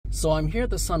So I'm here at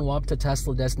the Sunwap to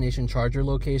Tesla destination charger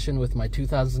location with my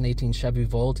 2018 Chevy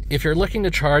Volt. If you're looking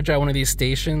to charge at one of these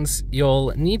stations,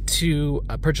 you'll need to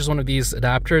purchase one of these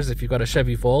adapters if you've got a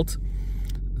Chevy Volt.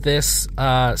 This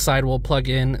side will plug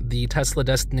in the Tesla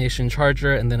destination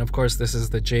charger, and then of course this is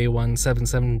the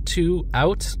J1772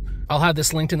 out. I'll have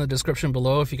this linked in the description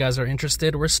below if you guys are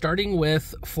interested. We're starting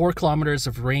with 4 kilometers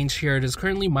of range here. It is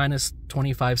currently minus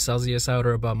 25 Celsius out,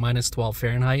 or about minus 12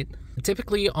 Fahrenheit.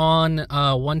 Typically on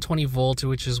 120 volt,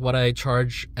 which is what I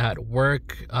charge at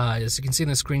work. As you can see in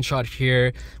the screenshot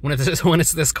here, when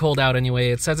it's this cold out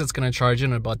anyway, it says it's going to charge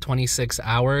in about 26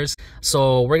 hours.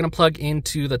 So we're going to plug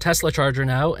into the Tesla charger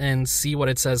now and see what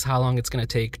it says, how long it's going to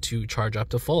take to charge up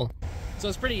to full. So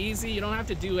it's pretty easy. You don't have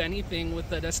to do anything with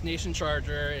the destination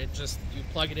charger. It just, you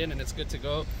plug it in and it's good to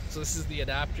go. So this is the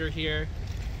adapter here.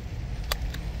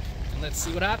 And let's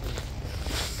see what happens.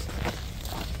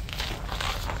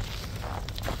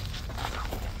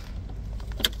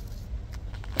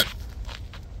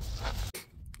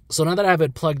 So now that I have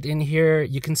it plugged in here,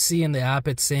 you can see in the app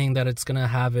it's saying that it's going to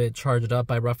have it charged up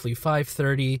by roughly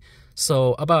 5:30.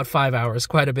 So about 5 hours,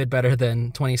 quite a bit better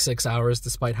than 26 hours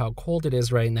despite how cold it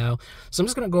is right now. So I'm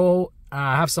just going to go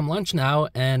have some lunch now,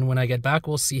 and when I get back,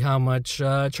 we'll see how much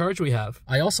charge we have.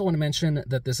 I also want to mention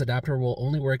that this adapter will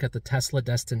only work at the Tesla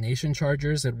destination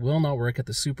chargers. It will not work at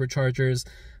the superchargers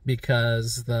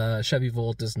because the Chevy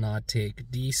Volt does not take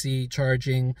DC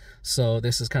charging. So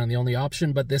this is kind of the only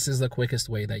option, but this is the quickest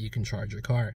way that you can charge your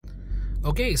car.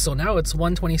 Okay, so now it's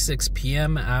 1:26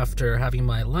 p.m. after having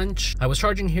my lunch. I was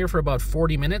charging here for about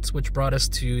 40 minutes, which brought us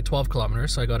to 12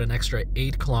 kilometers. So I got an extra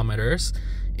 8 kilometers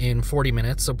in 40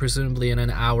 minutes. So presumably in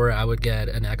an hour, I would get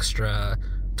an extra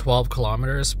 12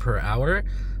 kilometers per hour,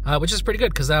 which is pretty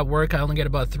good because at work, I only get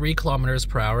about 3 kilometers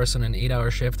per hour. So in an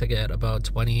 8-hour shift, I get about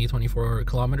 24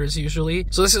 kilometers usually.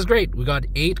 So this is great. We got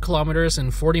 8 kilometers in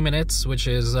 40 minutes, which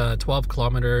is 12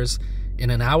 kilometers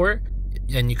in an hour.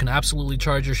 And you can absolutely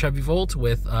charge your Chevy Volt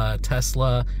with a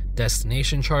Tesla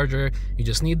destination charger. You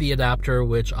just need the adapter,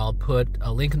 which I'll put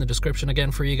a link in the description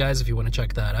again for you guys if you want to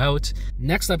check that out.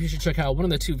 Next up, you should check out one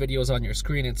of the 2 videos on your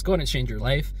screen. It's going to change your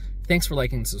life. Thanks for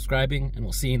liking and subscribing, and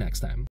we'll see you next time.